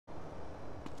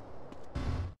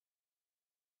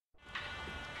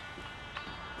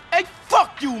Hey,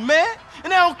 fuck you, man.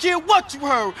 And I don't care what you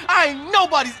heard. I ain't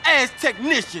nobody's ass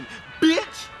technician,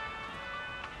 bitch.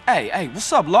 Hey,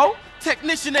 what's up, Lo?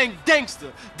 Technician ain't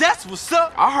gangster. That's what's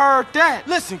up. I heard that.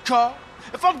 Listen, Carl,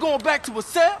 if I'm going back to a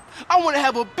cell, I want to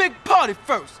have a big party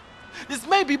first. This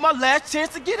may be my last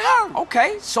chance to get heard.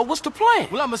 Okay, so what's the plan?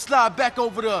 Well, I'ma slide back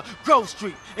over to Grove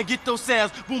Street and get those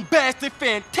sounds bombastic,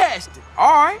 fantastic.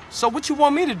 All right, so what you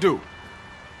want me to do?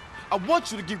 I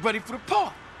want you to get ready for the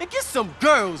party and get some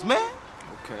girls, man.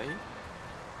 Okay.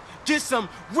 Get some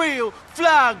real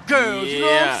fly girls, you know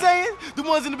what I'm saying? The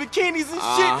ones in the bikinis and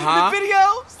shit in the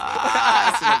videos.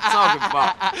 That's what I'm talking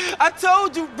about. I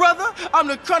told you, brother, I'm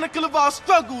the chronicle of our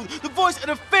struggles, the voice of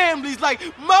the families like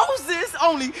Moses,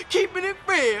 only keeping it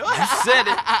real. You said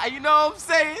it. You know what I'm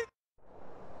saying?